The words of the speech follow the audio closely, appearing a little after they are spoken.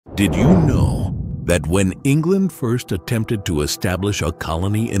Did you know that when England first attempted to establish a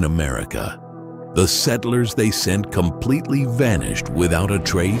colony in America, the settlers they sent completely vanished without a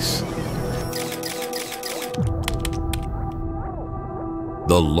trace?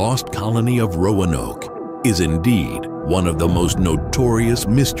 The lost colony of Roanoke is indeed one of the most notorious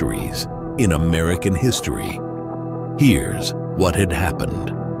mysteries in American history. Here's what had happened.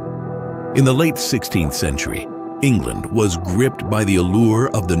 In the late 16th century, England was gripped by the allure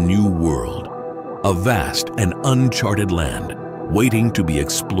of the New World, a vast and uncharted land waiting to be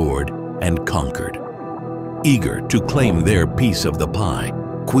explored and conquered. Eager to claim their piece of the pie,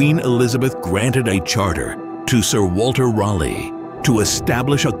 Queen Elizabeth granted a charter to Sir Walter Raleigh to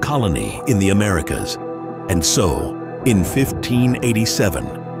establish a colony in the Americas. And so, in 1587,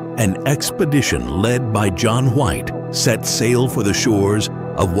 an expedition led by John White set sail for the shores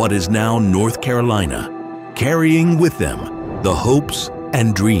of what is now North Carolina, carrying with them the hopes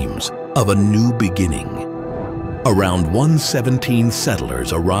and dreams of a new beginning. Around 117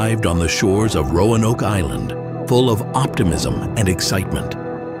 settlers arrived on the shores of Roanoke Island, full of optimism and excitement.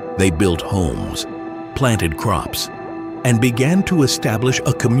 They built homes, planted crops, and began to establish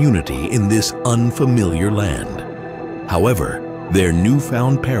a community in this unfamiliar land. However, their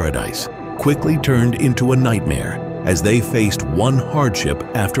newfound paradise quickly turned into a nightmare as they faced one hardship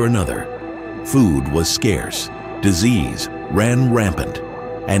after another. Food was scarce, disease ran rampant,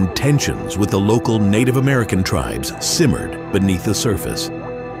 and tensions with the local Native American tribes simmered beneath the surface.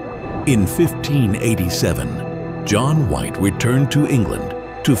 In 1587, John White returned to England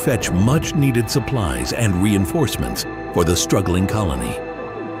to fetch much-needed supplies and reinforcements for the struggling colony.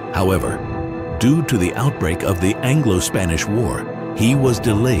 However, due to the outbreak of the Anglo-Spanish War, he was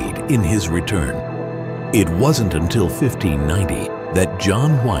delayed in his return. It wasn't until 1590 that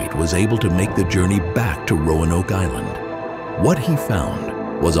John White was able to make the journey back to Roanoke Island. What he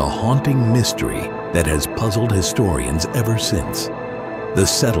found was a haunting mystery that has puzzled historians ever since. The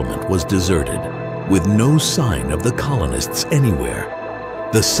settlement was deserted, with no sign of the colonists anywhere.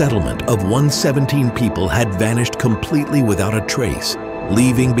 The settlement of 117 people had vanished completely without a trace,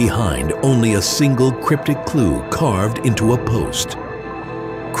 leaving behind only a single cryptic clue carved into a post: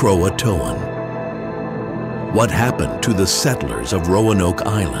 Croatoan. What happened to the settlers of Roanoke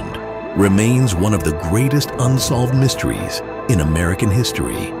Island remains one of the greatest unsolved mysteries in American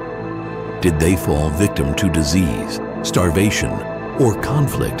history. Did they fall victim to disease, starvation, or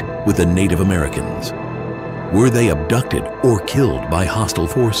conflict with the Native Americans? Were they abducted or killed by hostile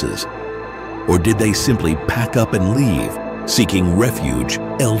forces? Or did they simply pack up and leave, seeking refuge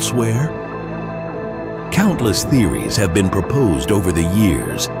elsewhere? Countless theories have been proposed over the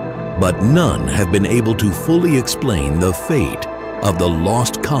years, but none have been able to fully explain the fate of the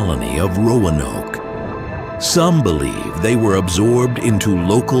lost colony of Roanoke. Some believe they were absorbed into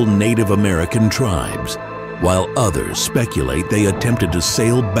local Native American tribes, while others speculate they attempted to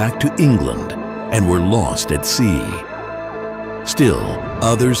sail back to England and were lost at sea. Still,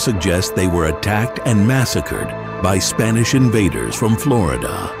 others suggest they were attacked and massacred by Spanish invaders from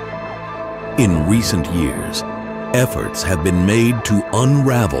Florida. In recent years, efforts have been made to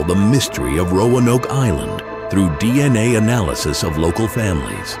unravel the mystery of Roanoke Island through DNA analysis of local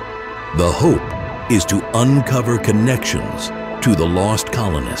families. The hope is to uncover connections to the lost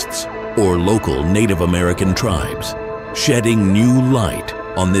colonists or local Native American tribes, shedding new light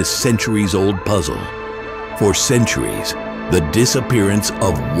on this centuries-old puzzle. For centuries, the disappearance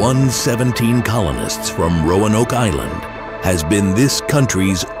of 117 colonists from Roanoke Island has been this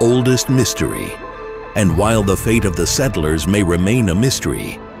country's oldest mystery. And while the fate of the settlers may remain a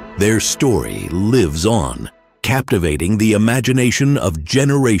mystery, their story lives on, captivating the imagination of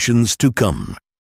generations to come.